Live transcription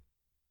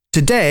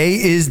Today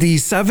is the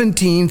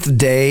 17th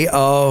day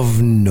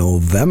of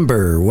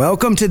November.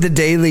 Welcome to the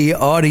Daily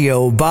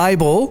Audio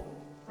Bible.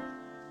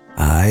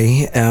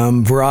 I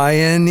am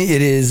Brian.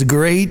 It is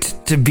great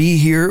to be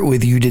here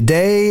with you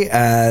today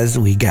as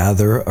we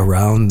gather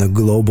around the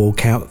global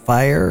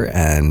campfire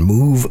and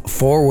move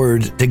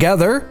forward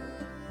together.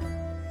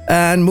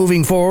 And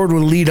moving forward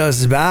will lead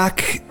us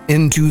back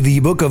into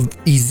the book of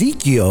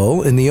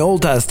Ezekiel in the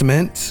Old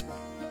Testament.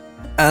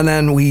 And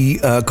then we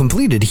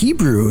completed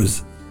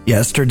Hebrews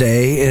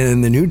yesterday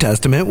in the New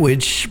Testament,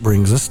 which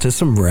brings us to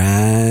some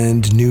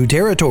brand new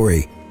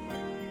territory.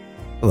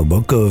 The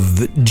book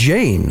of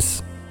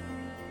James.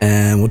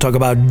 And we'll talk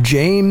about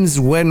James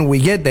when we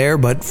get there,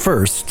 but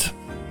first,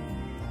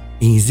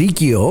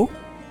 Ezekiel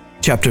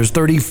chapters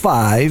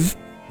 35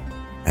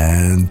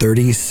 and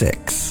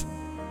 36.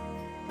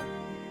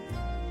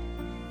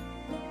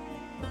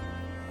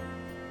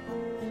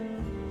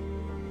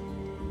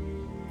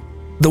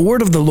 The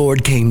word of the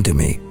Lord came to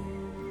me.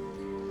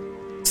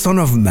 Son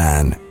of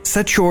man,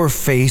 set your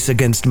face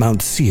against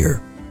Mount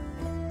Seir.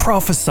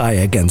 Prophesy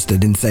against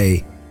it and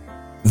say,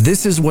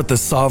 this is what the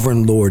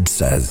sovereign Lord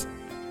says.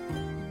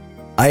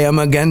 I am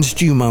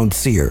against you, Mount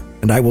Seir,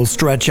 and I will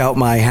stretch out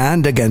my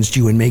hand against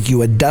you and make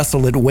you a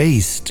desolate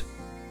waste.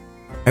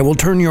 I will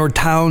turn your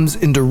towns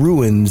into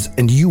ruins,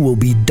 and you will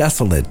be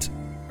desolate.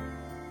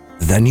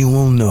 Then you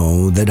will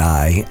know that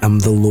I am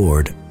the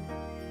Lord.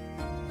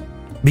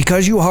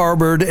 Because you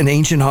harbored an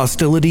ancient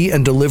hostility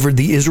and delivered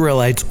the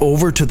Israelites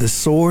over to the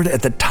sword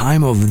at the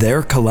time of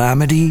their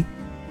calamity,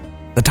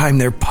 the time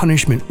their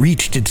punishment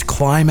reached its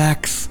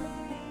climax.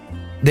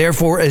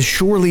 Therefore, as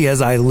surely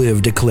as I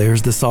live,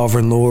 declares the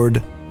sovereign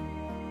Lord,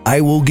 I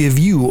will give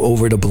you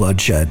over to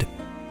bloodshed,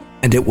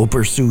 and it will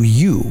pursue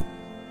you.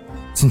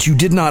 Since you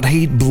did not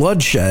hate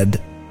bloodshed,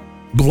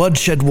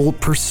 bloodshed will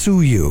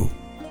pursue you.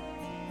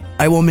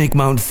 I will make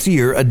Mount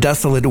Seir a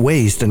desolate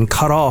waste and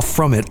cut off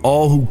from it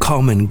all who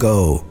come and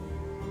go.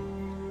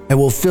 I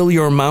will fill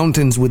your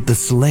mountains with the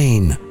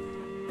slain.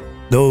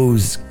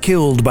 Those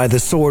killed by the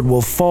sword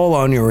will fall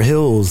on your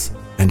hills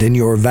and in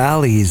your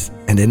valleys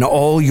and in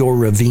all your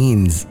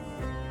ravines.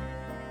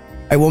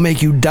 I will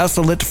make you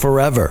desolate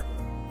forever.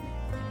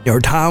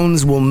 Your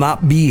towns will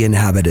not be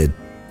inhabited.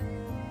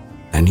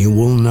 And you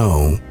will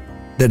know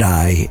that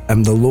I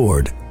am the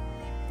Lord.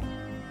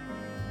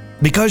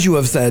 Because you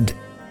have said,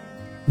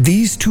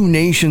 these two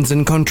nations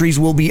and countries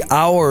will be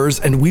ours,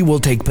 and we will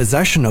take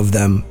possession of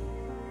them,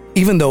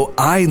 even though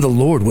I, the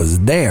Lord, was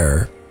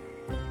there.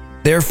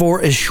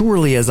 Therefore, as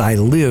surely as I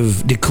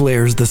live,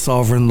 declares the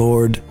sovereign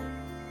Lord,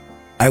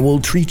 I will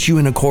treat you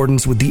in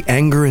accordance with the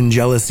anger and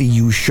jealousy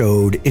you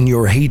showed in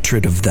your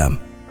hatred of them,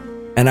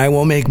 and I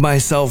will make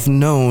myself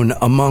known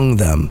among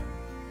them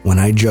when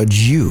I judge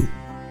you.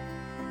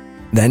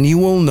 Then you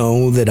will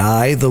know that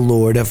I, the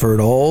Lord, have heard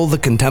all the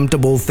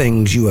contemptible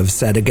things you have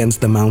said against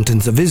the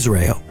mountains of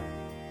Israel.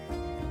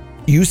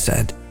 You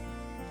said,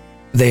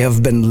 they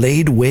have been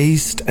laid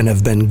waste and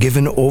have been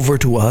given over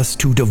to us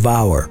to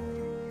devour.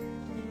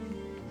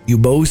 You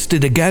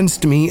boasted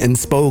against me and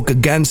spoke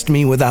against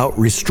me without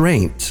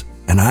restraint,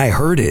 and I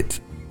heard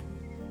it.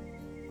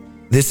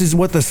 This is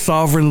what the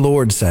sovereign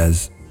Lord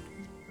says.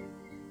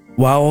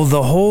 While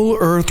the whole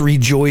earth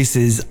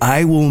rejoices,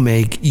 I will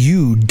make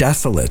you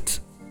desolate.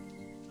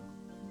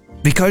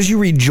 Because you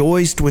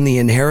rejoiced when the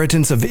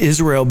inheritance of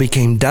Israel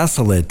became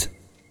desolate,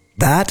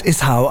 that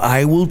is how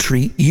I will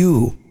treat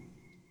you.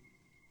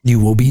 You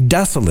will be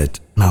desolate,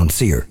 Mount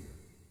Seir,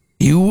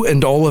 you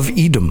and all of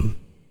Edom.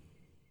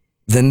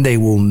 Then they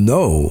will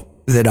know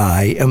that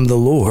I am the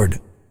Lord.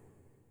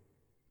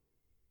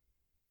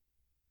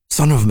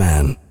 Son of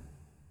man,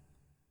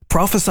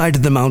 prophesy to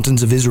the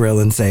mountains of Israel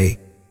and say,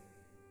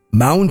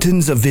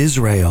 Mountains of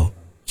Israel,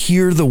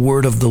 hear the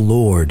word of the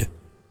Lord.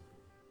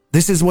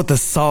 This is what the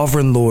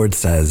sovereign Lord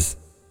says.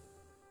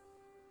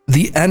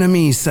 The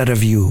enemy said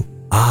of you,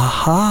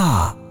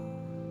 Aha!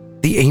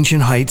 The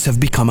ancient heights have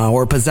become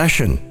our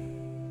possession.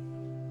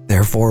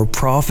 Therefore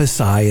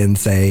prophesy and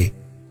say,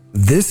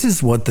 This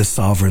is what the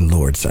sovereign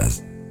Lord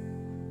says.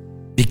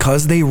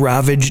 Because they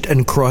ravaged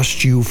and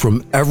crushed you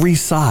from every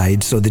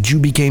side so that you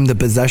became the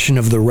possession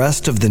of the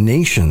rest of the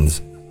nations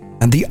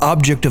and the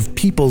object of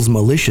people's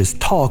malicious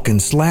talk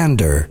and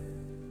slander.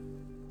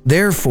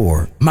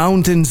 Therefore,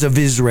 mountains of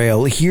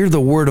Israel, hear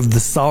the word of the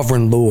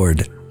sovereign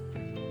Lord.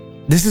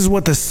 This is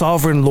what the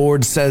sovereign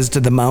Lord says to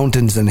the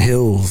mountains and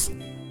hills,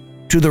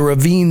 to the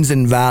ravines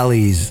and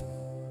valleys,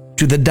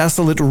 to the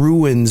desolate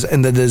ruins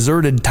and the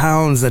deserted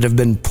towns that have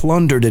been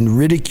plundered and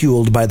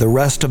ridiculed by the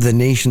rest of the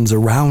nations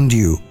around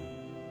you.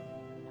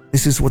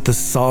 This is what the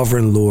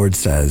sovereign Lord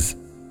says.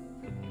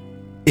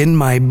 In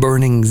my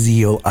burning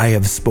zeal I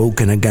have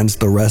spoken against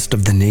the rest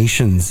of the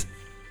nations,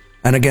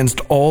 and against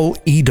all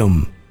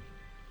Edom.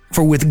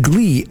 For with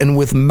glee and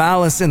with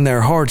malice in their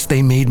hearts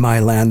they made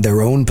my land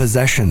their own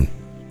possession,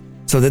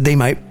 so that they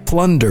might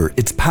plunder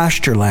its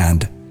pasture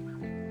land.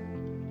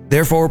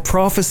 Therefore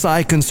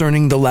prophesy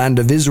concerning the land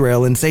of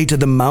Israel, and say to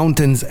the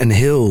mountains and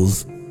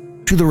hills,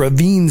 to the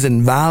ravines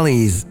and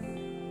valleys,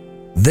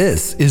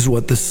 this is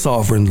what the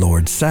sovereign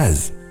Lord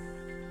says.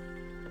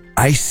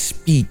 I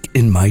speak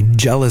in my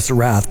jealous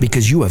wrath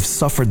because you have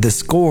suffered the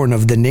scorn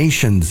of the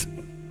nations.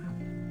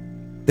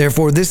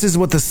 Therefore, this is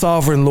what the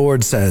sovereign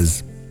Lord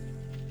says.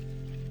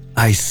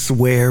 I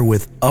swear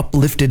with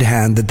uplifted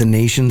hand that the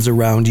nations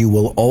around you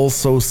will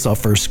also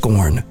suffer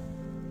scorn.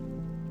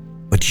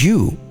 But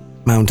you,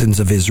 mountains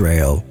of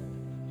Israel,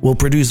 will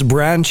produce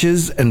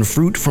branches and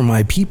fruit for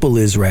my people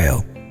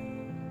Israel,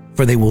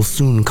 for they will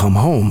soon come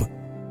home.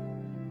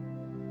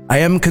 I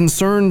am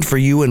concerned for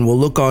you and will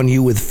look on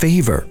you with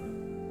favor.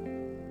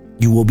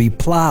 You will be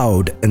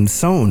plowed and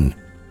sown,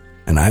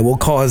 and I will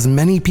cause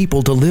many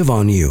people to live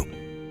on you.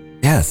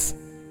 Yes,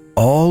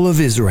 all of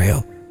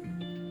Israel.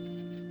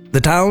 The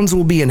towns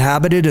will be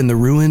inhabited and the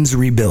ruins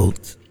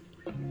rebuilt.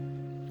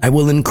 I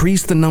will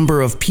increase the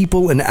number of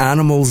people and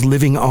animals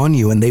living on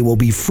you, and they will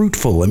be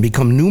fruitful and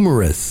become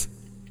numerous.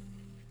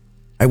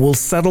 I will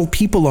settle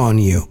people on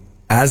you,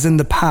 as in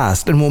the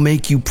past, and will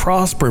make you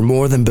prosper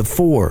more than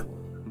before.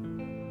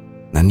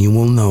 Then you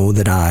will know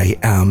that I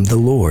am the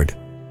Lord.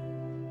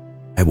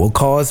 I will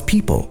cause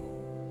people,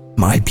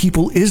 my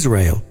people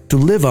Israel, to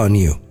live on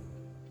you.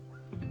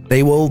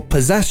 They will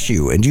possess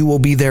you, and you will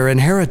be their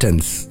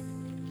inheritance.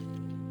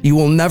 You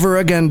will never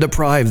again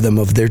deprive them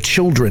of their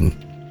children.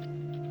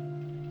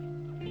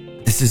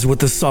 This is what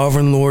the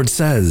sovereign Lord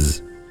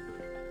says.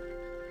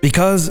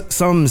 Because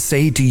some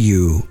say to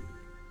you,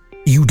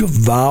 you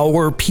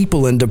devour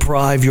people and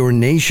deprive your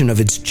nation of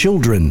its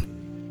children.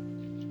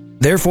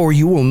 Therefore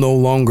you will no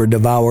longer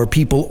devour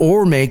people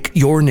or make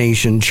your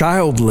nation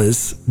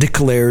childless,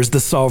 declares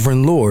the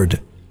sovereign Lord.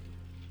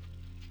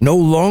 No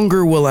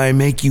longer will I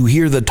make you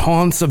hear the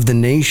taunts of the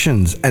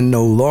nations, and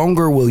no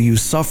longer will you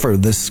suffer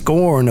the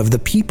scorn of the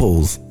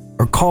peoples,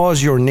 or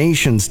cause your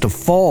nations to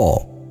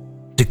fall,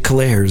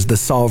 declares the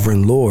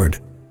sovereign Lord.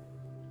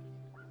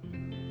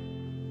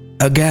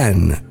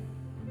 Again,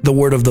 the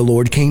word of the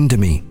Lord came to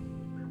me.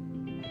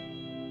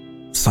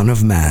 Son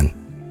of man,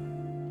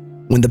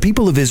 when the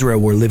people of Israel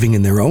were living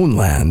in their own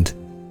land,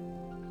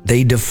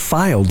 they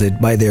defiled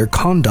it by their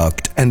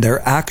conduct and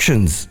their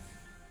actions.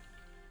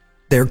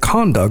 Their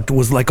conduct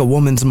was like a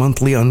woman's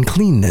monthly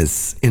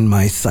uncleanness in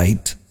my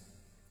sight.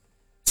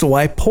 So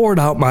I poured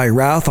out my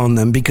wrath on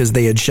them because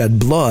they had shed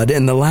blood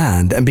in the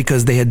land and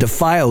because they had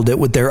defiled it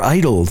with their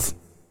idols.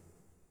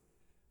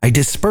 I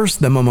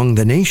dispersed them among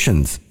the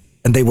nations,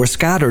 and they were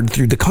scattered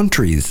through the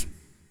countries.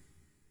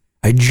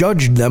 I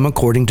judged them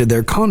according to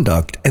their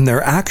conduct and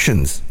their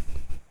actions.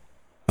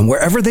 And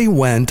wherever they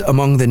went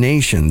among the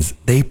nations,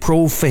 they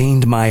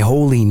profaned my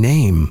holy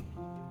name.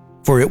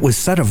 For it was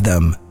said of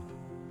them,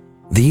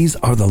 these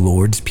are the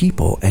Lord's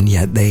people, and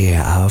yet they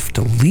have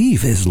to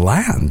leave his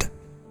land.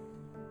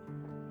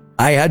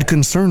 I had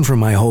concern for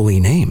my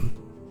holy name,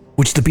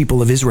 which the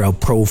people of Israel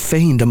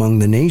profaned among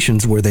the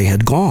nations where they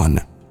had gone.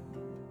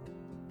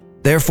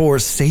 Therefore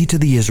say to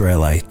the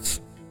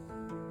Israelites,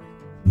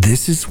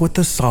 this is what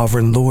the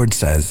sovereign Lord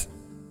says.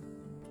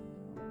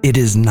 It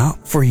is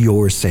not for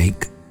your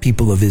sake,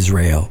 people of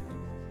Israel,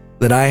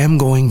 that I am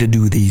going to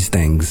do these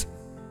things,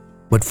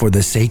 but for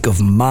the sake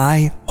of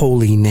my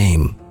holy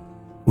name,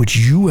 which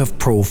you have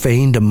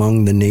profaned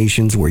among the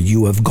nations where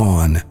you have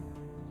gone.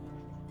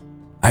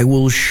 I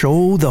will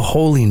show the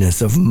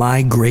holiness of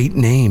my great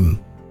name,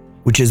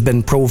 which has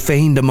been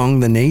profaned among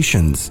the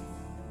nations,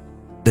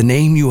 the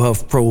name you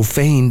have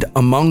profaned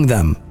among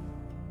them.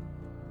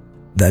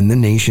 Then the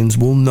nations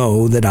will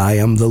know that I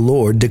am the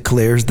Lord,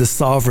 declares the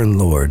sovereign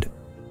Lord,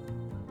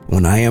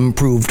 when I am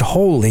proved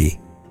holy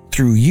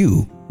through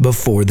you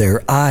before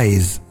their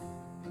eyes.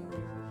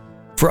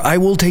 For I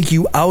will take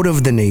you out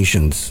of the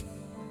nations.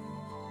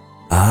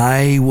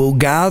 I will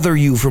gather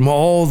you from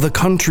all the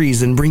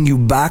countries and bring you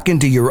back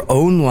into your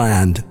own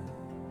land.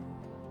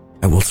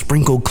 I will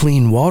sprinkle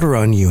clean water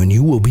on you, and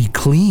you will be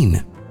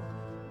clean.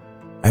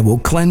 I will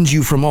cleanse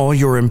you from all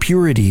your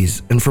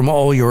impurities and from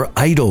all your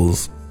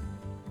idols.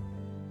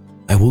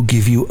 I will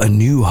give you a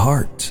new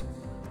heart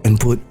and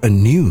put a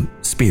new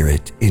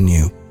spirit in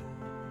you.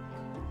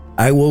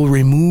 I will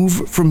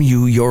remove from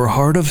you your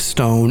heart of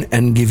stone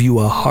and give you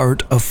a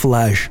heart of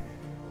flesh.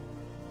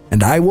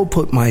 And I will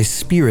put my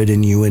spirit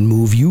in you and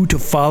move you to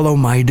follow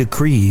my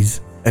decrees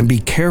and be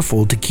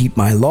careful to keep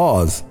my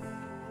laws.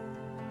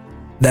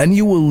 Then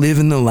you will live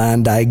in the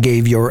land I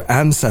gave your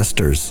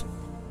ancestors.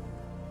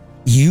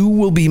 You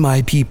will be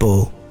my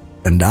people,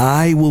 and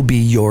I will be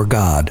your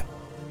God.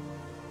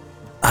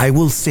 I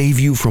will save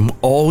you from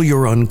all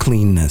your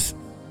uncleanness.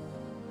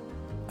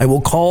 I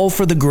will call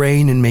for the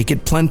grain and make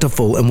it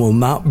plentiful and will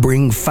not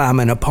bring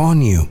famine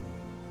upon you.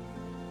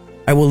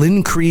 I will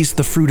increase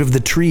the fruit of the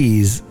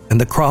trees and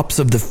the crops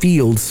of the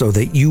field so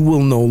that you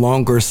will no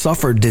longer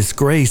suffer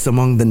disgrace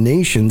among the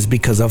nations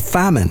because of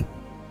famine.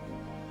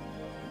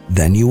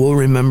 Then you will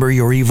remember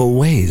your evil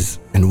ways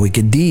and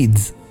wicked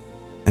deeds,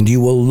 and you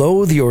will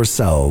loathe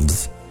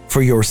yourselves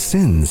for your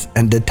sins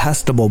and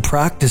detestable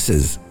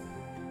practices.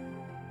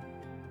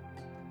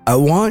 I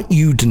want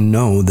you to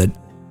know that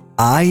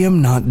I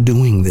am not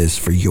doing this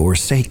for your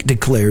sake,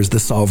 declares the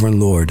sovereign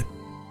Lord.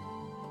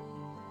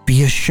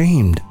 Be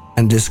ashamed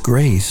and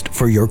disgraced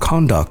for your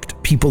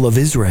conduct, people of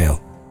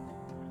Israel.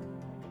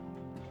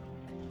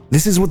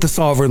 This is what the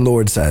sovereign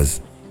Lord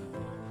says.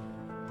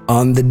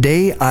 On the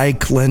day I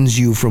cleanse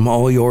you from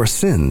all your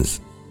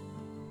sins,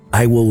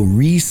 I will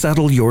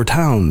resettle your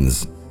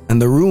towns,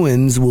 and the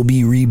ruins will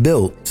be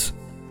rebuilt.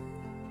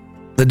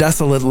 The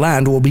desolate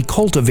land will be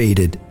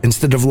cultivated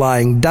instead of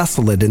lying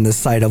desolate in the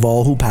sight of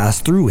all who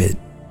pass through it.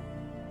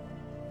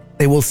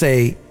 They will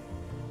say,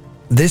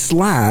 this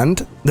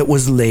land that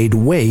was laid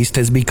waste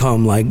has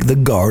become like the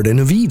Garden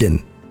of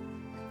Eden.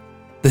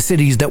 The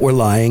cities that were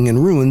lying in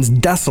ruins,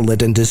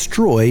 desolate and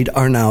destroyed,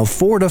 are now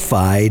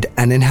fortified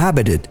and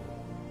inhabited.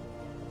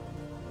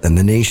 Then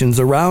the nations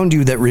around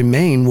you that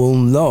remain will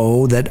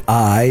know that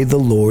I, the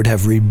Lord,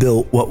 have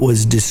rebuilt what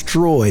was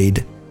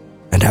destroyed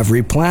and have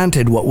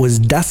replanted what was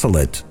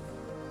desolate.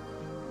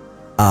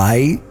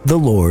 I, the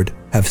Lord,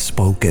 have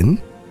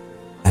spoken,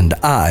 and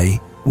I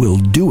will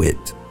do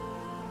it.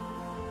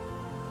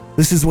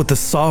 This is what the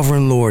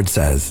sovereign Lord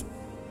says.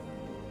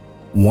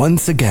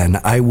 Once again,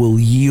 I will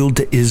yield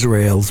to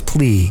Israel's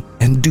plea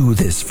and do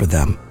this for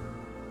them.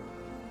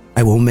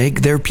 I will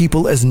make their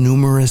people as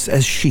numerous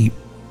as sheep,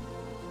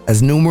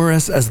 as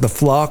numerous as the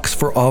flocks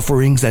for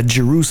offerings at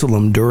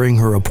Jerusalem during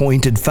her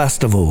appointed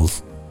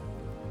festivals.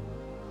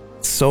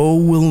 So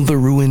will the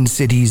ruined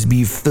cities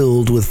be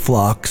filled with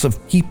flocks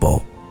of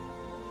people,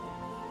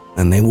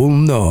 and they will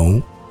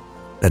know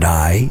that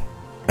I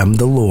am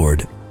the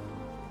Lord.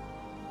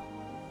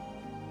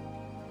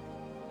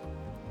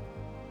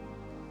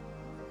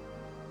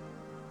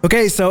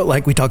 Okay, so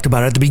like we talked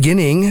about at the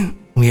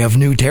beginning, we have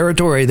new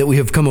territory that we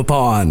have come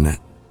upon.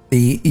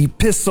 The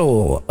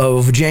Epistle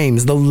of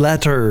James, the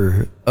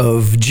letter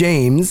of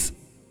James.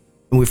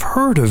 We've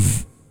heard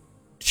of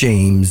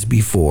James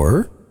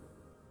before,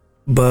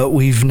 but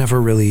we've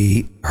never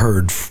really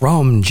heard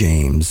from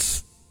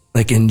James,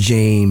 like in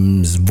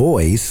James'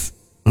 voice.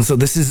 And so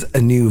this is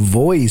a new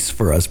voice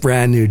for us,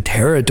 brand new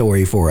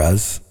territory for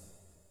us.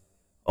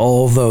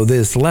 Although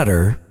this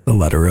letter, the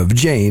letter of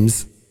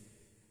James,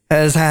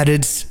 has had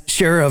its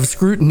share of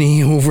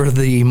scrutiny over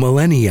the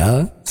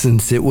millennia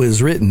since it was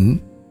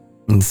written.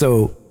 And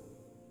so,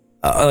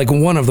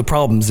 one of the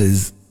problems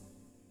is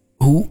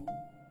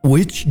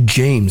which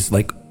James,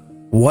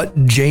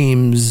 what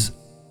James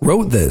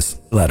wrote this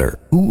letter?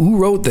 Who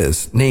wrote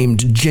this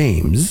named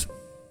James?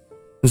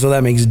 And so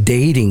that makes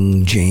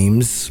dating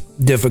James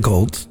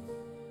difficult.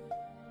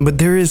 But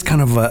there is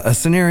kind of a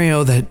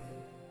scenario that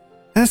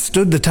has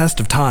stood the test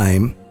of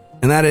time.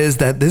 And that is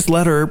that this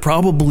letter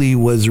probably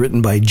was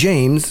written by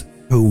James,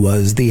 who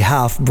was the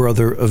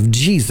half-brother of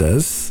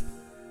Jesus,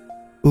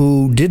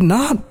 who did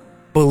not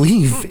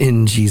believe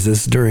in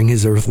Jesus during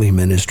his earthly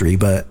ministry.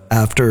 But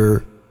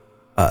after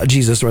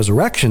Jesus'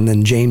 resurrection,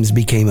 then James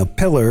became a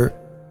pillar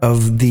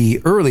of the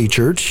early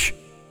church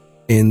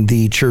in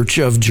the Church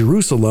of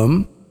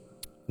Jerusalem,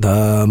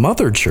 the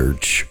mother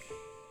church.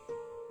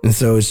 And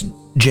so it's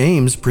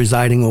James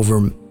presiding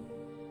over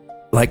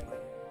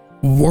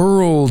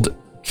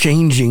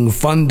world-changing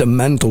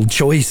fundamental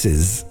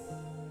choices,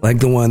 like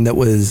the one that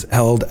was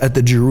held at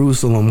the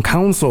Jerusalem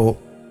Council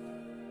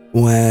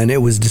when it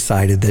was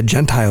decided that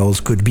Gentiles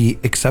could be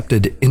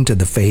accepted into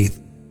the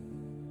faith.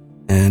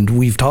 And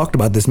we've talked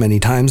about this many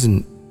times,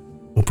 and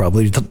we'll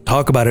probably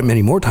talk about it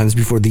many more times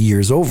before the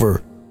year's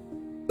over.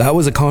 That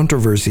was a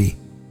controversy,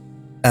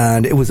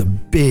 and it was a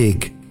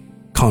big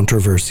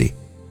controversy.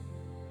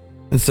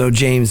 And so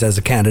James, as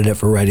a candidate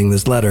for writing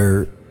this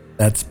letter,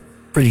 that's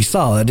pretty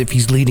solid. If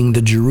he's leading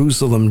the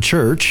Jerusalem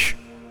church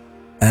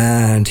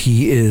and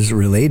he is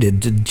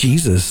related to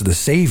Jesus, the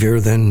Savior,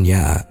 then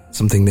yeah,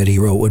 something that he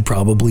wrote would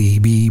probably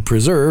be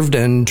preserved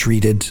and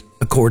treated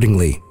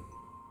accordingly.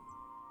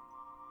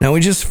 Now,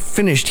 we just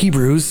finished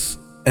Hebrews,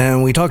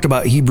 and we talked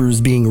about Hebrews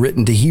being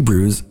written to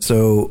Hebrews,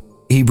 so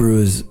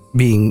Hebrews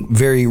being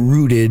very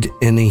rooted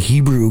in a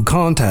Hebrew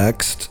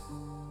context.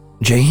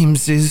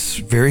 James is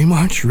very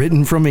much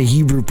written from a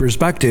Hebrew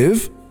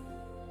perspective.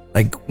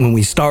 Like when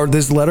we start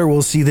this letter,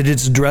 we'll see that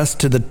it's addressed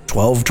to the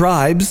 12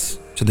 tribes,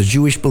 to the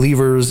Jewish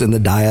believers in the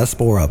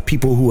diaspora,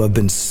 people who have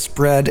been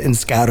spread and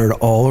scattered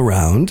all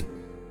around,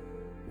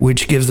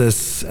 which gives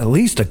us at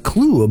least a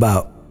clue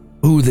about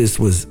who this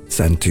was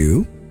sent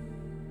to.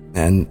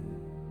 And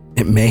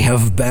it may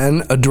have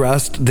been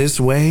addressed this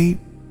way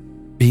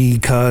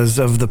because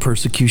of the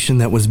persecution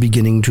that was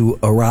beginning to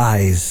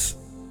arise,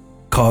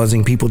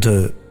 causing people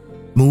to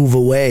move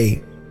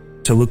away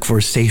to look for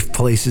safe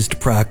places to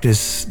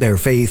practice their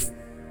faith.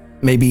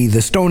 Maybe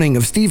the stoning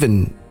of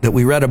Stephen that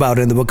we read about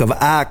in the book of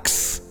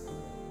Acts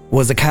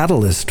was a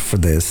catalyst for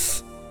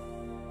this.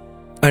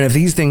 And if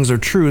these things are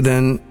true,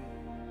 then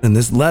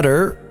this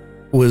letter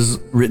was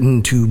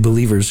written to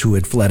believers who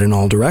had fled in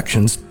all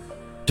directions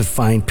to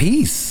find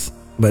peace,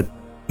 but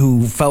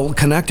who felt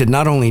connected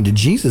not only to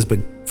Jesus, but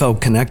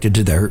felt connected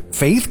to their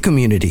faith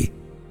community,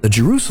 the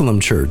Jerusalem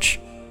church.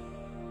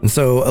 And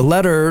so a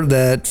letter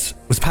that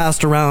was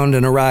passed around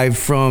and arrived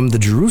from the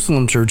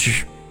Jerusalem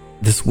church,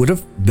 this would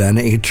have been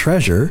a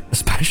treasure,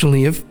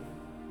 especially if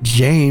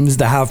James,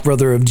 the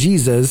half-brother of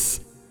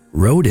Jesus,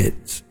 wrote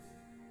it.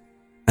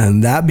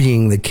 And that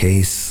being the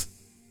case,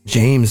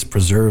 James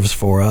preserves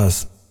for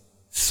us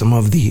some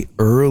of the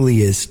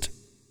earliest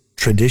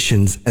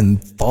traditions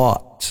and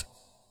thought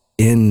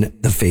in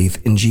the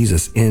faith in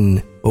Jesus,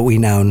 in what we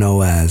now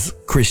know as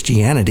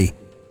Christianity.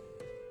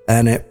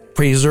 And it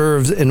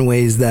preserves in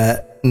ways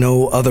that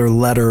no other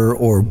letter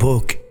or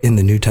book in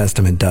the New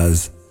Testament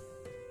does.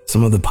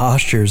 Some of the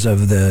postures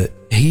of the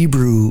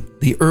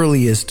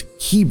earliest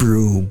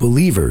Hebrew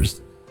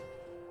believers.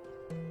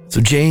 So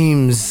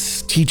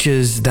James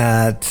teaches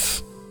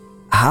that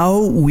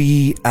how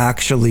we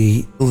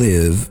actually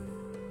live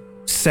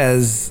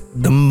says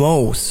the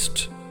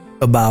most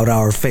about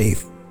our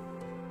faith.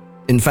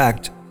 In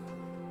fact,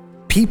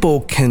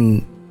 people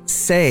can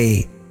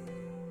say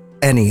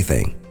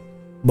anything,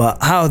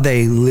 but how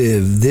they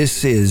live,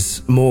 this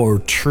is more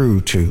true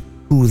to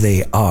who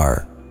they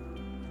are.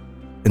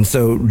 And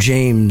so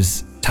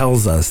James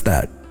tells us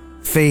that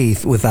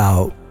faith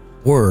without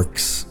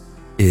works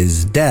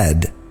is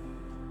dead.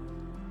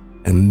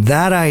 And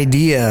that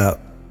idea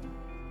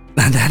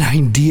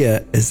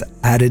is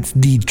at its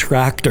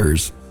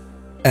detractors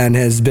and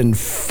has been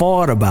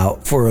fought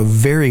about for a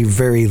very,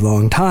 very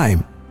long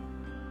time.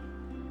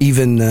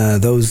 Even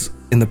those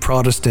in the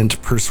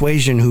Protestant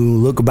persuasion who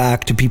look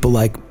back to people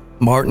like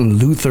Martin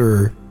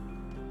Luther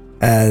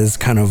as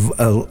kind of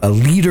a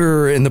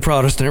leader in the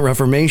Protestant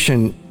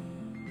Reformation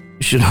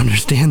should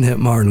understand that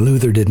Martin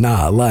Luther did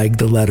not like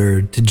the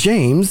letter to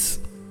James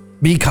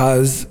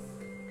because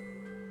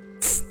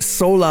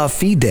sola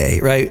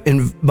fide, right?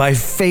 And by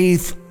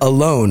faith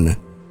alone.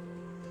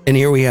 And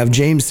here we have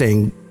James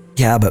saying,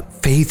 yeah, but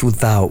faith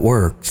without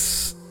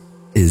works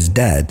is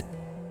dead.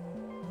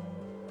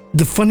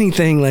 The funny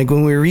thing, like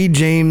when we read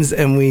James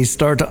and we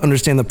start to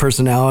understand the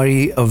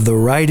personality of the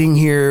writing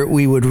here,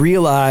 we would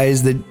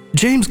realize that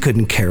James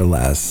couldn't care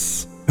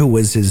less who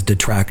was his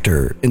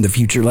detractor in the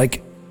future.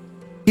 Like,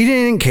 he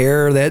didn't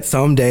care that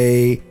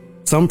someday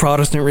some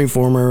Protestant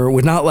reformer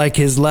would not like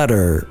his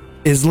letter.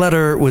 His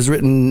letter was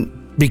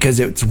written because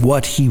it's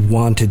what he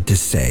wanted to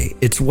say.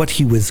 It's what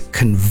he was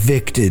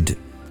convicted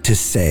to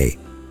say.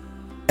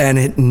 And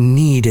it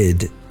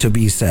needed to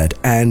be said.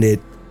 And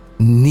it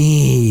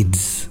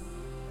needs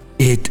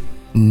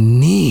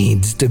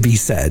to be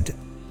said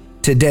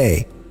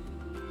today.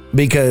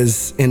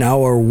 Because in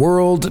our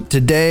world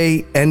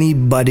today,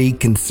 anybody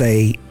can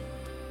say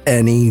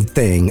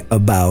anything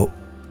about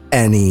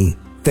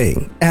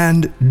anything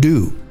and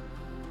do.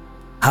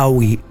 How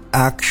we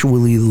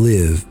actually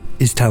live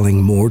is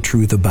telling more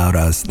truth about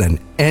us than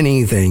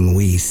anything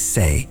we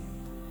say.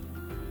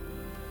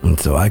 And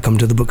so I come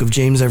to the book of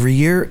James every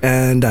year,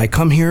 and I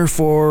come here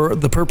for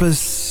the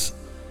purpose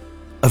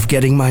of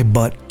getting my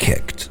butt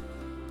kicked.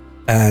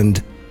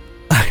 And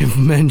I've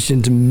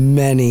mentioned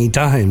many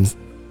times,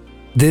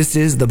 this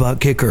is the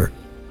butt kicker.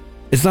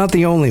 It's not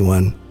the only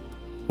one.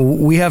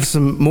 We have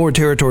some more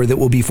territory that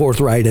will be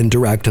forthright and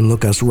direct and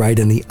look us right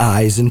in the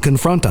eyes and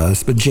confront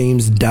us, but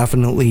James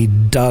definitely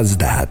does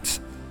that.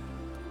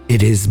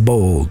 It is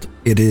bold.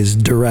 It is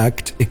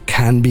direct. It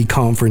can be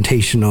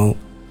confrontational.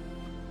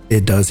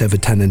 It does have a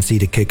tendency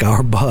to kick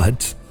our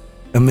butt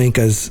and make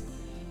us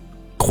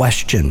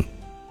question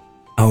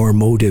our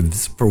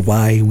motives for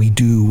why we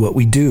do what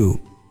we do.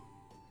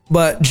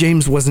 But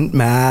James wasn't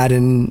mad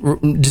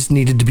and just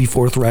needed to be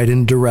forthright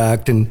and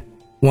direct and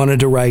wanted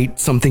to write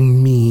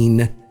something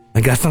mean.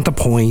 Like, that's not the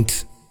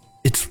point.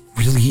 It's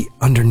really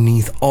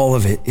underneath all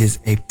of it is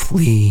a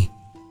plea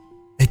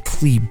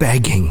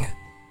begging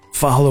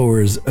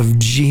followers of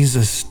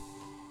Jesus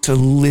to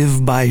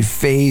live by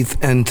faith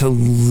and to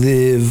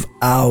live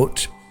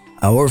out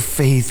our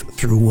faith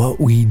through what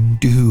we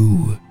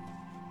do.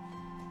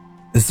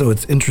 And so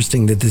it's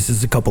interesting that this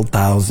is a couple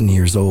thousand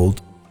years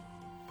old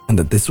and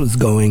that this was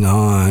going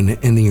on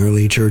in the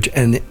early church,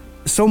 and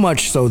so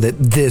much so that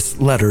this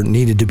letter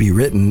needed to be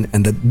written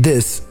and that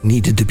this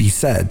needed to be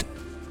said.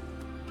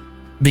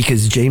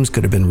 Because James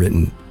could have been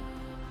written,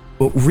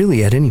 well,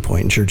 really at any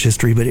point in church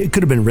history, but it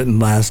could have been written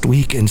last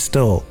week and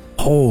still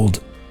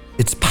hold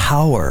its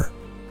power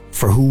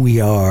for who we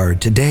are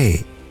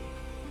today.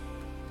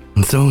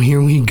 And so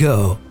here we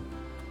go.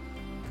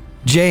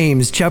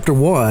 James chapter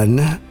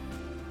 1,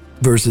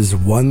 verses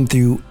 1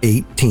 through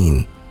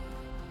 18.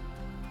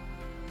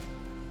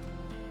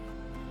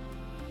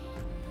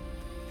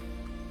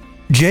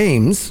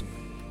 James,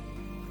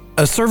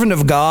 a servant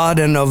of God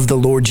and of the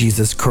Lord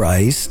Jesus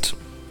Christ,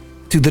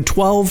 to the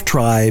 12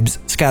 tribes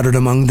scattered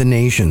among the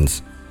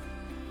nations,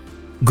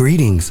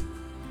 greetings.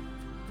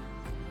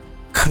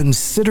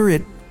 Consider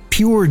it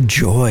pure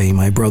joy,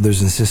 my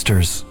brothers and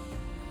sisters,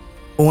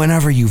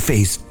 whenever you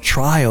face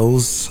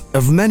trials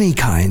of many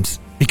kinds,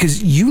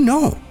 because you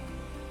know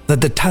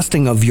that the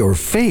testing of your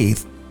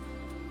faith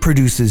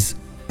produces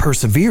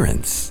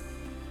perseverance.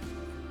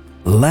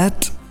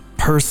 Let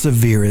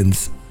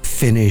perseverance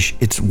finish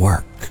its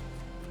work,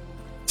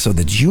 so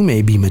that you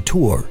may be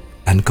mature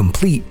and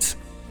complete,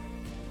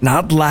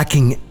 not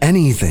lacking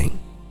anything.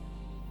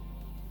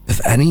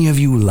 If any of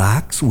you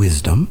lacks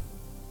wisdom,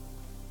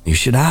 you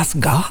should ask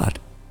God,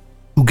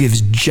 who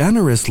gives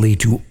generously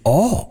to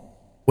all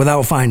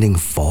without finding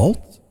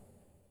fault,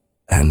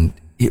 and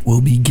it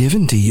will be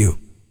given to you.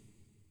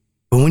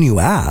 But when you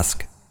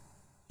ask,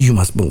 you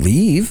must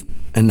believe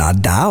and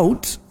not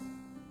doubt,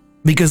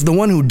 because the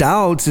one who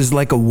doubts is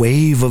like a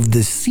wave of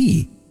the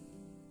sea,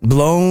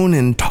 blown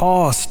and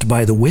tossed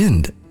by the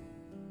wind.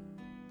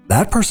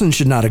 That person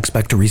should not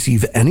expect to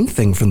receive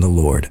anything from the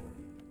Lord.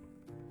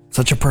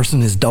 Such a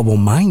person is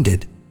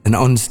double-minded and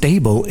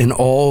unstable in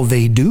all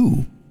they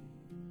do.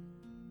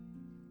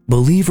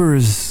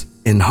 Believers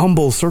in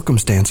humble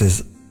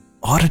circumstances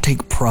ought to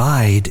take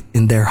pride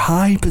in their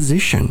high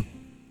position,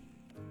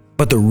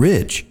 but the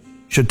rich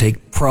should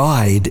take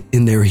pride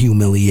in their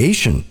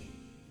humiliation,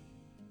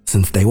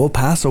 since they will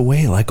pass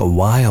away like a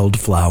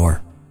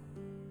wildflower.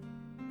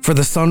 For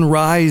the sun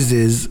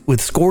rises with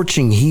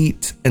scorching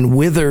heat and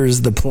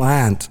withers the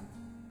plant.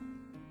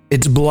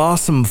 Its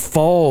blossom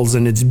falls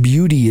and its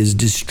beauty is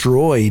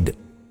destroyed.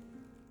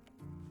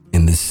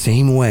 In the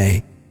same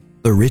way,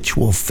 the rich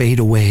will fade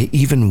away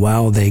even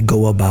while they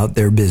go about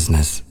their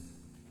business.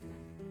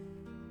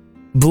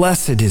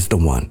 Blessed is the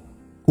one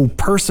who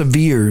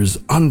perseveres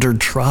under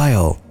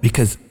trial,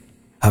 because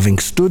having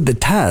stood the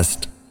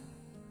test,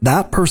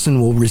 that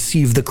person will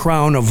receive the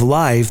crown of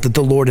life that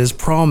the Lord has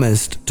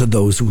promised to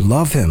those who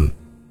love him.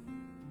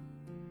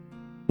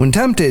 When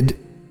tempted,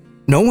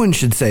 no one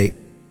should say,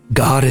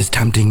 "God is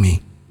tempting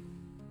me."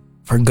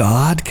 For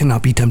God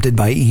cannot be tempted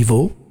by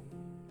evil,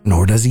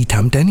 nor does he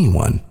tempt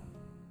anyone.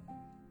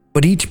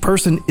 But each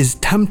person is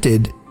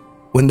tempted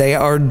when they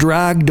are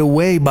dragged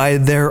away by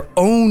their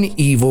own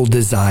evil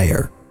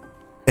desire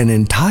and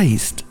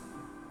enticed.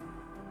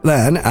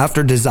 Then,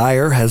 after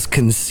desire has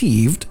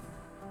conceived,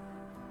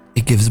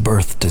 it gives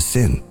birth to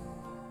sin.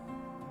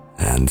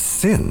 And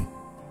sin,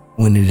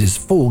 when it is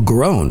full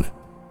grown,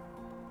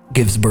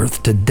 gives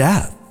birth to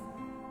death.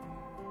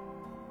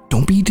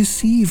 Don't be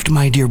deceived,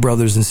 my dear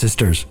brothers and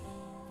sisters.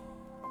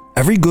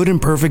 Every good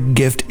and perfect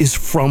gift is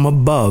from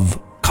above,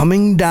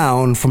 coming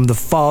down from the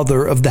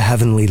Father of the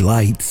heavenly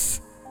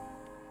lights,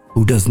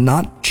 who does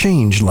not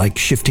change like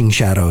shifting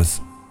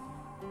shadows.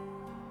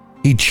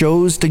 He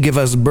chose to give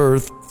us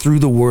birth through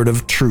the word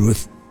of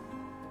truth,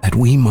 that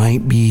we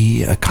might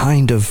be a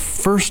kind of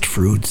first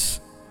fruits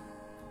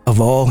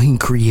of all he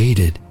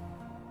created.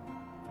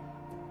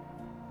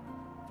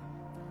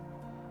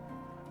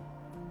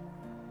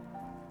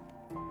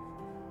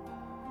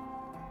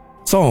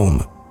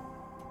 Psalm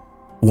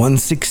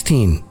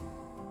 116.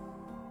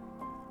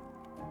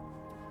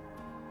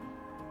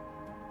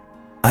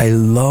 I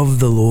love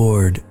the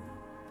Lord,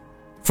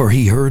 for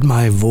he heard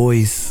my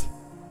voice.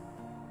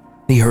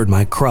 He heard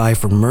my cry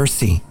for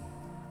mercy.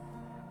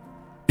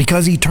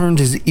 Because he turned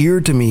his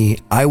ear to me,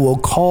 I will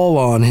call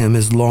on him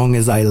as long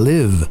as I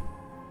live.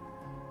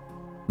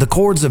 The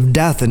cords of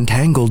death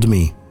entangled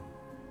me.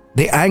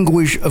 The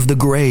anguish of the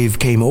grave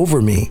came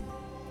over me.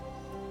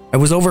 I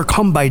was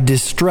overcome by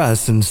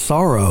distress and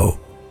sorrow.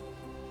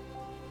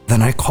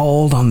 Then I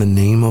called on the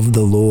name of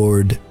the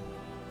Lord.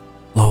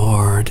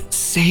 Lord,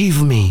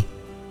 save me.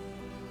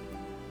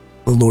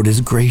 The Lord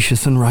is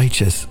gracious and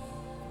righteous.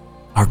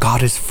 Our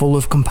God is full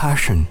of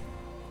compassion.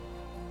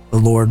 The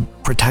Lord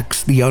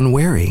protects the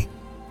unwary.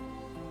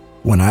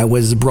 When I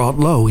was brought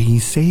low, he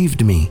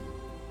saved me.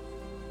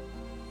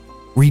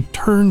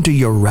 Return to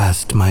your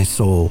rest, my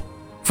soul,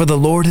 for the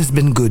Lord has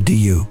been good to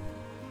you.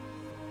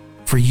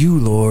 For you,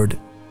 Lord,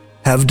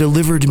 have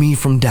delivered me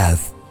from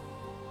death,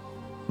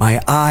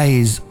 my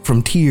eyes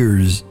from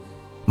tears,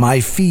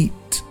 my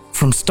feet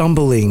from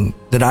stumbling,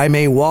 that I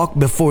may walk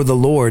before the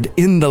Lord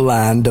in the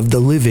land of the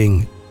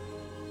living.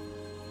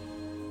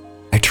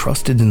 I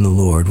trusted in the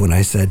Lord when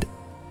I said,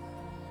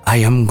 I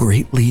am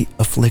greatly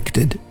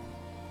afflicted.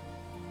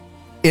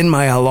 In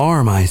my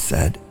alarm, I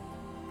said,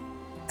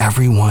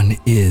 everyone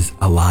is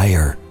a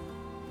liar.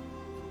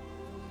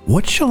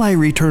 What shall I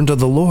return to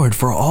the Lord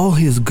for all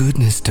his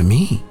goodness to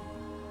me?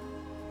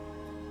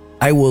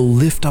 I will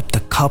lift up the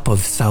cup of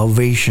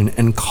salvation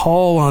and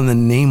call on the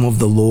name of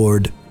the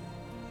Lord.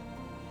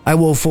 I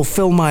will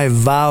fulfill my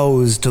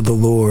vows to the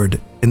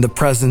Lord in the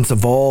presence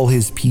of all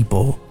his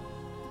people.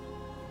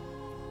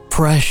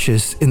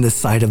 Precious in the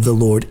sight of the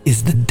Lord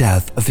is the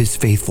death of his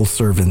faithful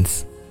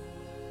servants.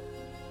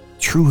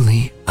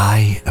 Truly,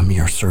 I am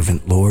your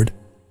servant, Lord.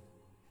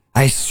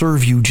 I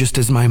serve you just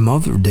as my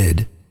mother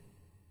did.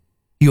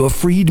 You have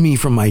freed me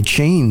from my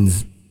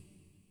chains.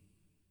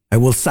 I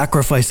will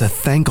sacrifice a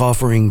thank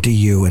offering to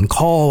you and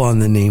call on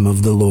the name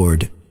of the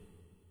Lord.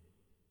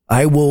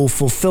 I will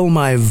fulfill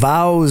my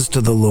vows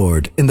to the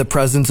Lord in the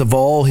presence of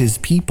all his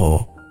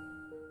people,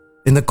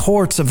 in the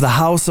courts of the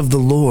house of the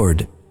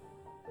Lord,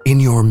 in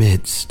your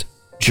midst,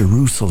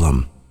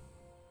 Jerusalem.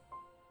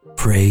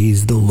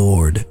 Praise the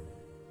Lord.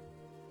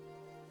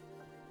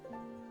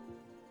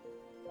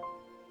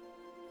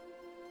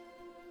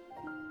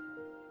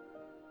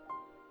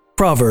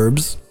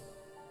 Proverbs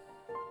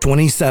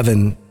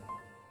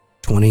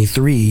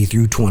 27:23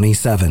 through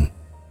 27.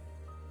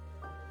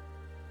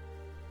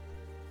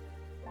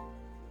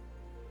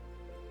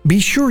 Be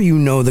sure you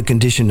know the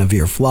condition of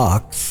your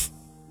flocks.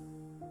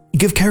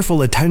 Give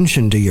careful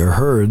attention to your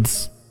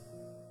herds,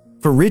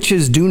 for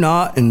riches do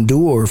not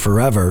endure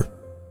forever,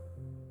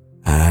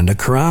 and a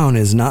crown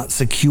is not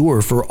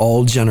secure for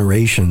all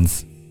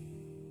generations.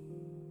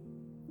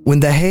 When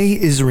the hay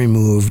is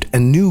removed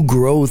and new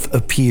growth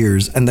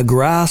appears and the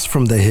grass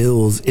from the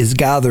hills is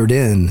gathered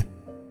in,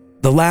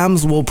 the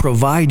lambs will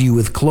provide you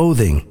with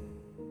clothing,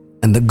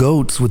 and the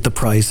goats with the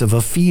price of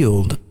a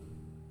field.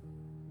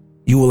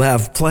 You will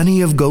have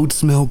plenty of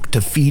goat's milk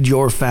to feed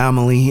your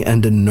family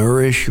and to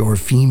nourish your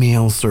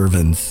female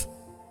servants.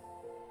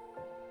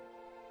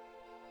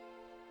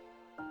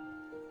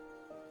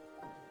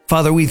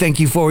 Father, we thank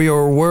you for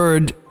your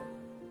word.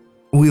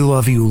 We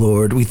love you,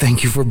 Lord. We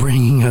thank you for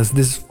bringing us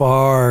this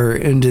far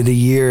into the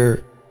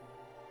year.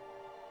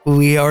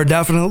 We are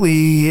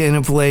definitely in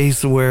a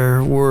place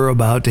where we're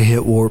about to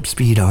hit warp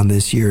speed on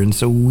this year, and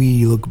so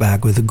we look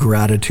back with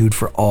gratitude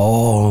for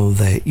all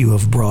that you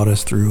have brought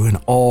us through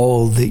and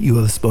all that you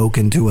have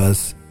spoken to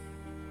us.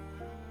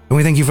 And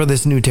we thank you for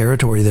this new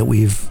territory that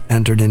we've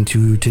entered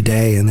into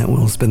today and that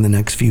we'll spend the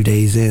next few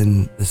days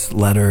in, this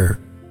letter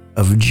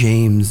of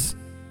James.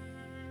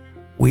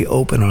 We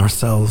open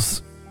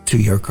ourselves to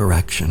your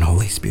correction,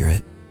 Holy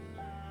Spirit,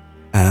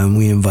 and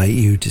we invite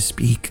you to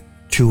speak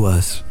to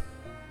us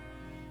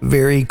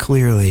very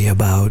clearly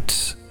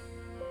about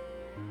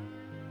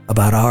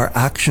our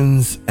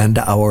actions and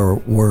our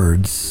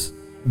words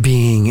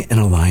being in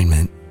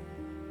alignment,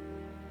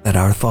 that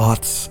our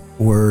thoughts,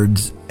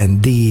 words,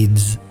 and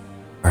deeds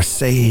are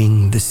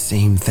saying the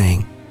same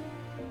thing,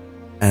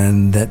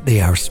 and that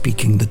they are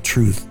speaking the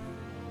truth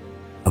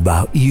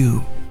about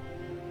you.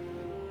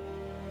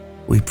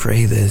 We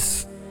pray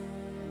this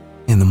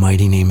in the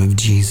mighty name of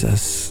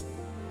Jesus.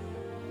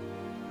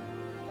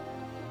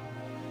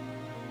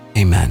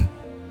 Amen.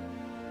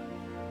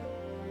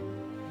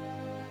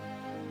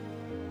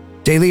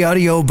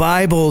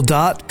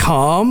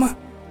 DailyAudioBible.com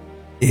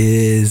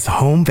is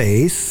home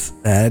base.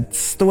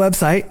 That's the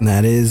website, and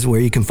that is where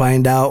you can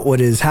find out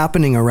what is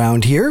happening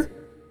around here.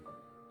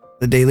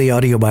 The Daily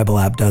Audio Bible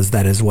app does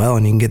that as well,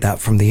 and you can get that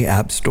from the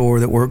app store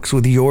that works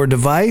with your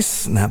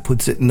device, and that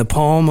puts it in the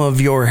palm of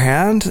your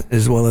hand,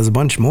 as well as a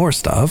bunch more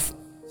stuff.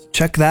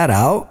 Check that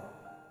out.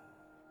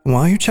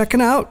 While you're checking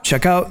out,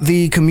 check out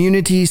the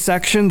community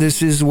section.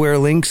 This is where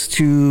links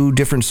to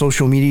different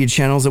social media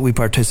channels that we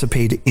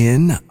participate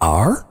in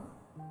are.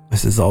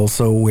 This is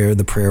also where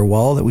the prayer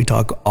wall that we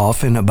talk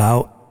often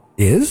about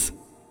is.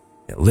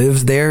 It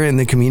lives there in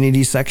the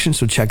community section,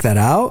 so check that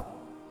out.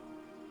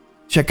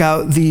 Check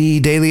out the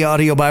Daily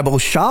Audio Bible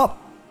Shop.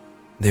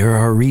 There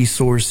are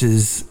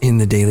resources in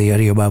the Daily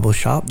Audio Bible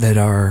Shop that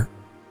are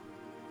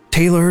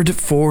tailored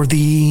for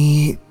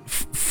the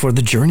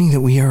journey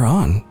that we are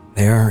on.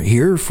 They are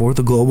here for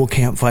the Global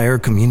Campfire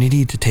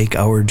community to take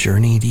our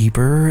journey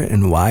deeper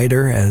and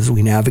wider as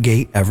we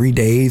navigate every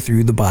day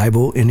through the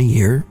Bible in a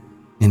year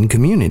in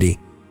community.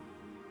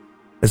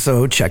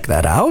 So check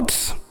that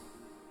out.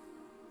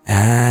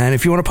 And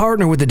if you want to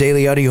partner with the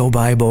Daily Audio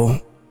Bible,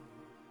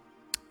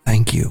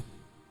 thank you.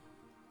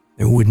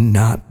 There would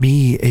not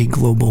be a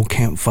Global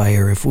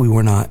Campfire if we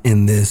were not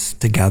in this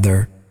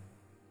together.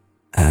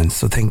 And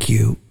so thank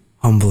you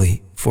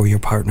humbly for your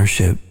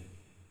partnership.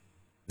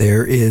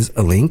 There is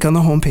a link on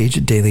the homepage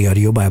at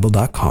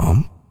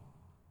dailyaudiobible.com.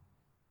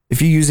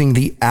 If you're using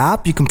the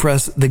app, you can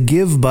press the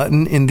Give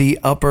button in the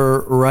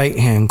upper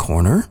right-hand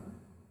corner.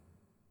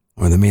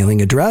 Or the mailing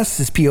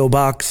address is P.O.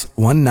 Box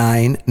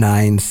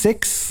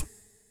 1996,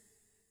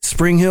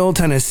 Spring Hill,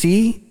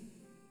 Tennessee,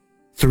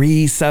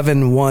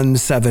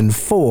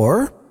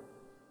 37174.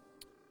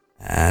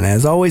 And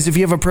as always, if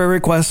you have a prayer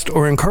request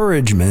or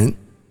encouragement,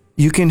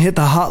 you can hit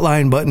the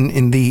hotline button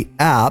in the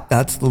app.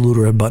 That's the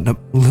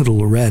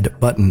little red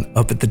button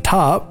up at the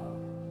top.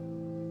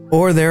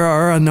 Or there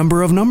are a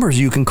number of numbers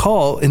you can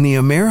call in the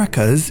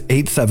Americas,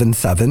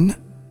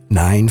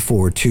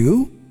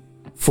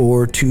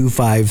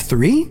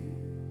 877-942-4253.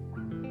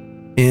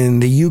 In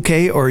the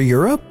UK or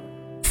Europe,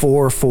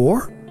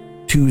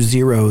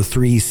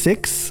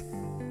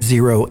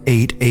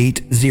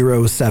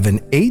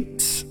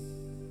 44-2036-088078.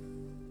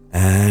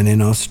 And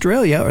in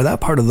Australia, or that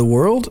part of the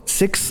world,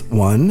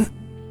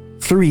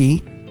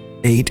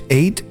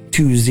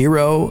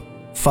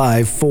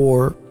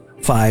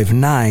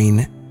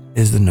 613-8820-5459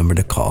 is the number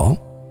to call.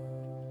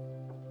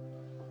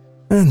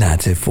 And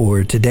that's it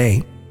for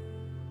today.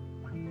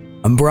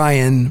 I'm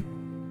Brian.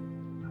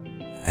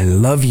 I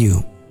love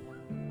you.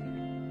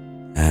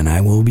 And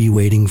I will be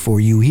waiting for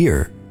you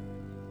here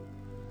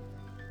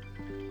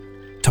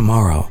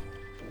tomorrow.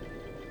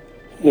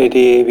 Hey,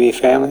 DAB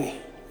family.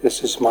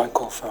 This is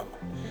Michael from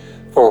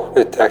Fort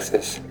Worth,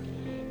 Texas.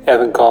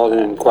 Haven't called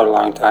in quite a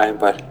long time,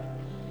 but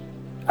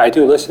I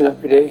do listen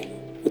every day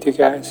with you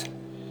guys.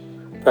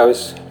 But I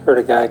heard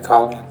a guy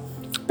calling,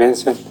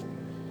 Vincent,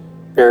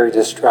 very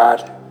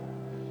distraught. I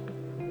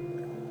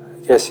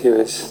guess he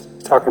was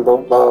talking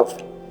about love,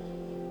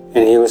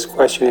 and he was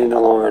questioning the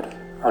Lord,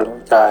 our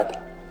Lord God.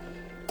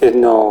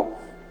 Didn't know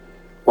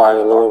why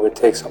the Lord would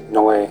take something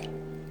away.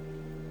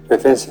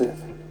 But Vincent,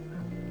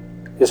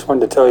 just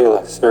wanted to tell you,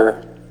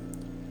 sir,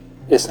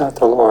 it's not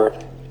the Lord.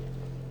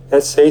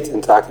 That's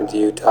Satan talking to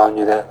you, telling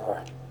you that,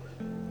 Lord.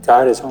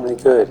 God is only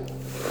good,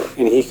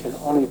 and he can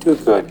only do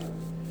good.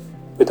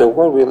 But the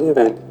world we live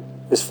in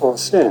is full of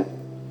sin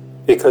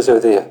because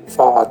of the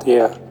fall of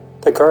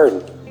the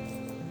garden.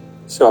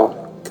 So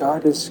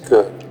God is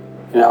good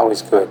and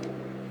always good.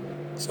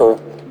 So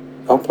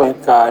don't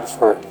blame God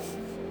for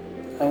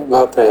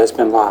love that has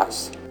been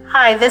lost.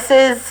 Hi, this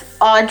is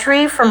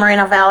Audrey from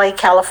Moreno Valley,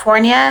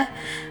 California.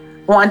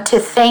 Want to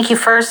thank you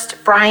first,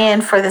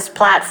 Brian, for this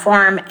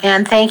platform,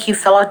 and thank you,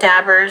 fellow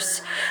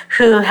Dabbers,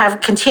 who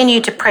have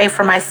continued to pray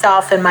for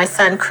myself and my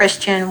son,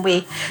 Christian.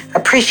 We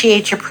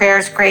appreciate your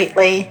prayers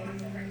greatly.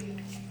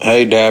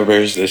 Hey,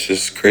 Dabbers, this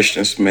is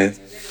Christian Smith,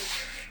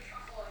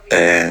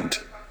 and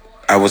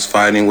I was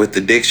fighting with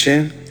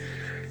addiction,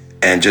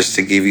 and just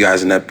to give you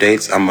guys an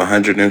update, I'm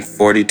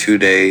 142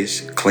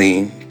 days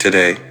clean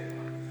today.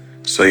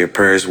 So your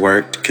prayers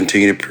worked.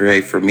 Continue to pray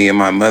for me and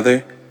my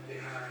mother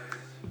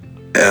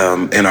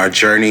in our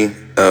journey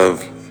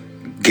of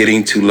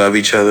getting to love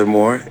each other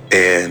more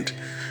and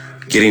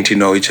getting to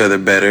know each other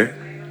better.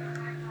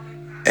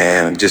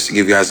 And just to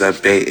give you guys an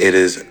update, it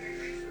is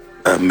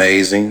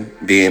amazing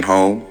being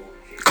home,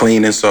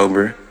 clean and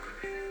sober,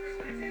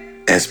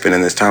 and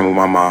spending this time with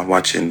my mom,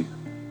 watching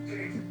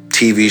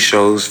TV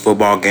shows,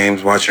 football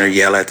games, watching her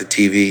yell at the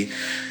TV.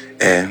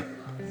 And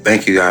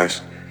thank you guys.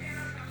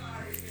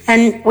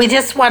 And we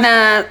just want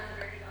to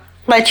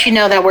let you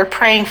know that we're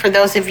praying for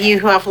those of you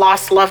who have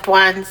lost loved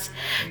ones,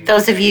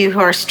 those of you who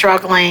are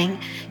struggling,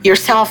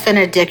 yourself in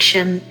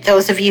addiction,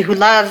 those of you who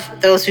love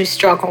those who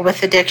struggle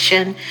with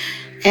addiction.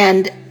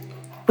 And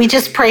we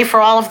just pray for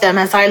all of them.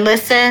 As I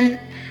listen,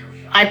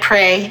 I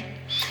pray,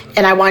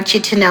 and I want you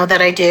to know that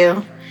I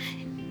do,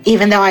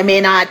 even though I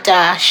may not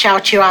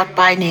shout you out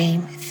by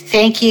name.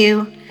 Thank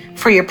you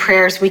for your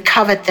prayers. We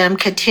covet them.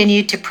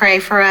 Continue to pray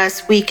for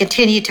us. We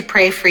continue to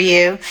pray for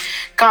you.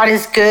 God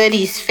is good.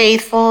 He's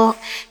faithful.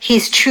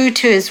 He's true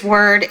to his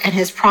word and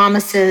his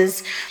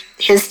promises.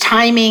 His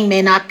timing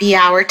may not be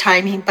our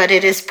timing, but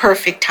it is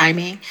perfect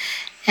timing.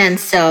 And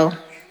so,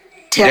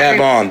 Dab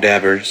on,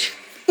 Dabbers.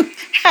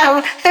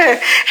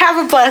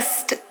 have a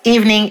blessed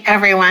evening,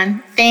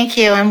 everyone. Thank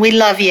you, and we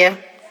love you.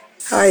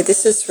 Hi,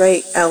 this is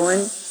Ray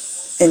Ellen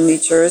in New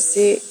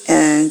Jersey,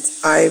 and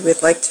I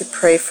would like to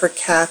pray for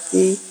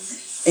Kathy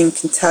in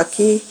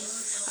Kentucky.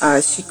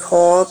 She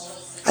called.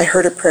 I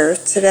heard her prayer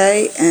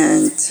today,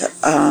 and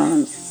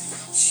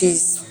she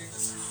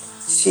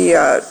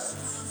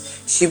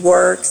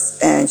works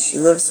and she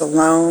lives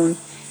alone,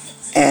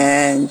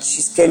 and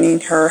she's getting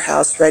her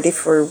house ready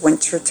for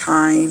winter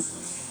time.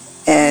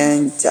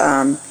 And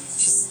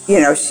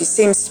she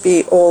seems to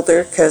be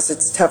older because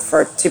it's tough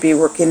for her to be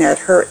working at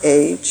her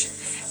age,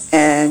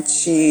 and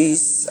she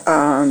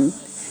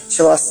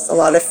lost a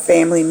lot of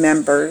family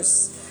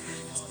members.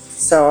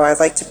 So I'd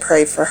like to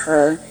pray for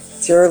her.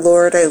 Dear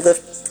Lord, I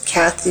lift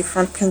Kathy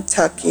from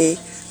Kentucky.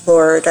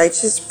 Lord, I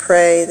just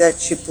pray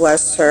that you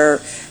bless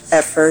her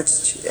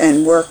efforts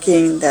and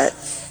working, that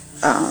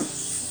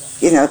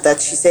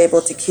that she's able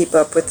to keep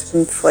up with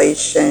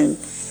inflation,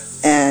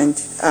 and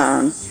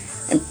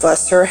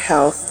bless her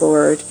health,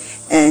 Lord.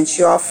 And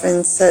she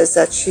often says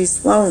that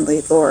she's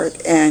lonely,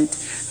 Lord. And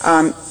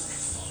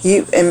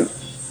you,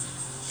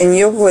 in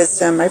your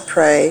wisdom, I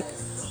pray,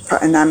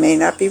 and I may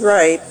not be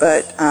right,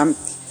 but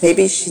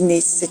maybe she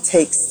needs to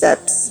take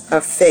steps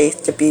of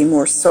faith to be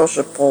more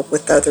sociable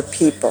with other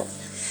people.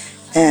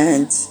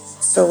 And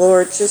so,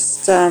 Lord,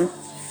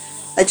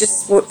 I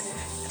just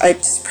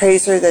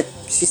praise her that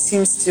she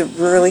seems to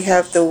really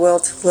have the will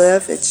to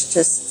live. It's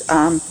just,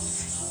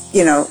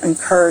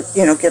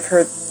 give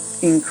her the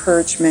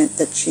encouragement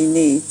that she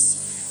needs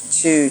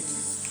to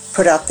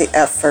put out the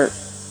effort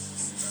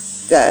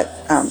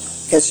that,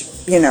 because,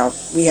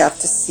 we have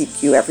to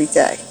seek you every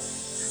day.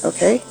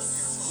 Okay?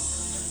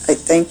 I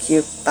thank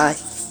you. Bye.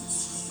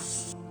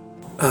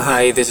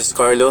 Hi, this is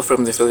Carlo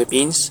from the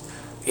Philippines.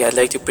 I'd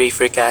like to pray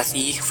for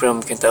Kathy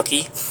from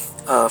Kentucky.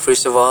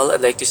 First of all,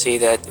 I'd like to say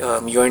that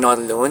you are not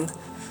alone.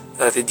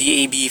 The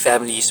DAB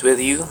family is with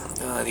you.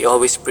 They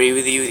always pray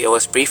with you. They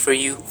always pray for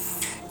you.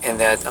 And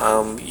that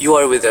you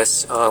are with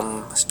us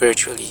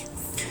spiritually.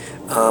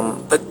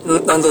 But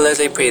nonetheless,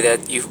 I pray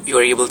that you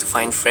are able to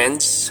find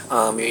friends.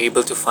 You're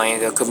able to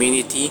find a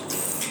community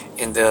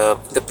in the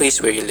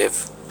place where you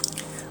live.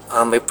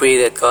 I pray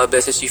that God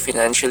blesses you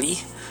financially,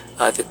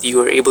 that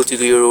you are able to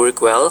do your work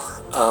well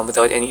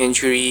without any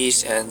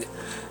injuries, and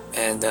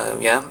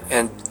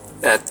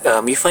that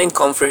you find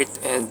comfort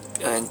and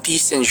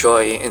peace and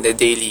joy in the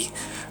daily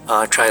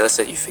trials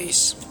that you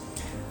face.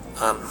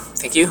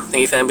 Thank you,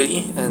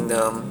 family, and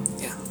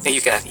thank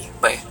you, Kathy.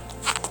 Bye.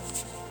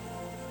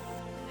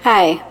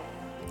 Hi,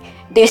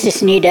 this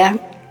is Nida,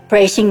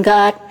 praising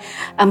God.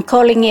 I'm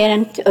calling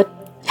in to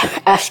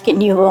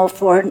asking you all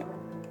for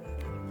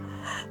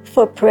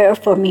prayer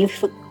for me.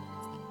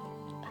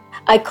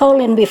 I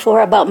called in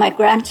before about my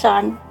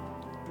grandson,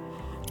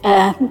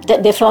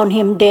 that they found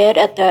him dead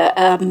at the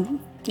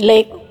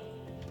Lake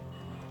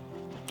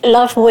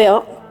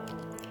Lovewell,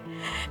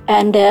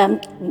 and the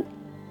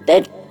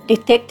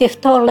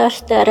detective told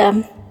us that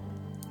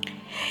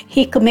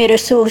he committed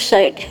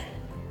suicide.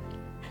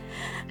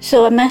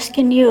 So I'm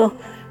asking you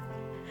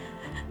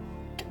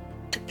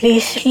to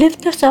Please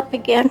lift us up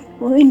again.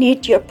 We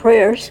need your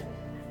prayers.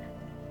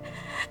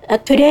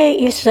 Today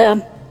is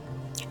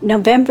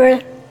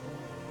November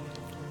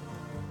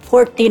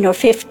 14 or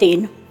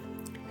 15.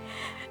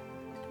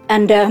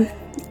 And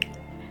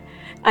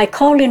I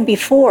called in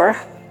before.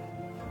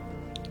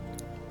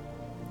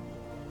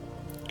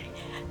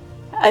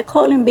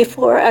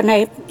 And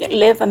I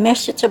left a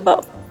message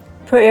about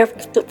prayer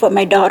for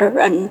my daughter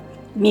and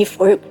me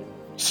for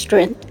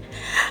strength.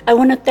 I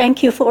want to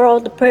thank you for all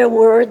the prayer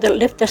words that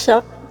lift us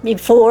up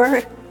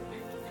before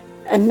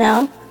and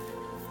now.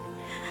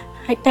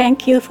 I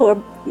thank you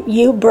for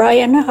you,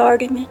 Brian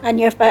Harding,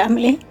 and your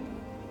family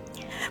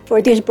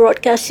for this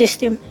broadcast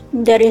system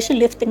that is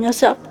lifting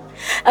us up.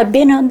 I've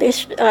been on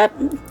this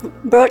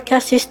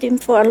broadcast system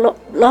for a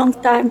long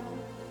time,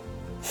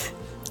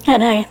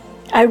 and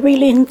I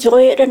really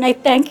enjoy it, and I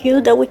thank you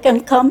that we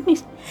can come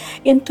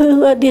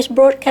into this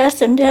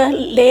broadcast and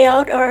lay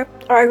out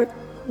our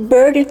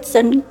burdens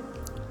and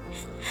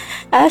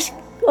ask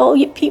all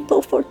you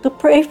people to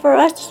pray for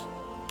us.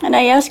 And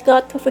I ask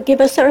God to forgive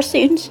us our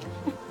sins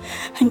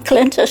and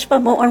cleanse us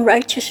from all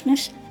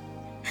unrighteousness.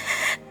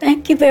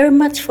 Thank you very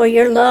much for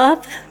your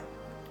love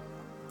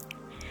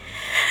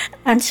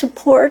and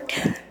support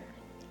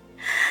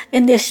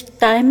in this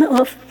time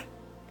of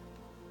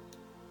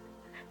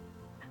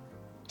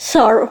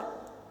sorrow.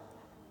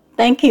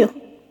 Thank you.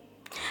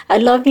 I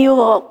love you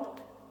all.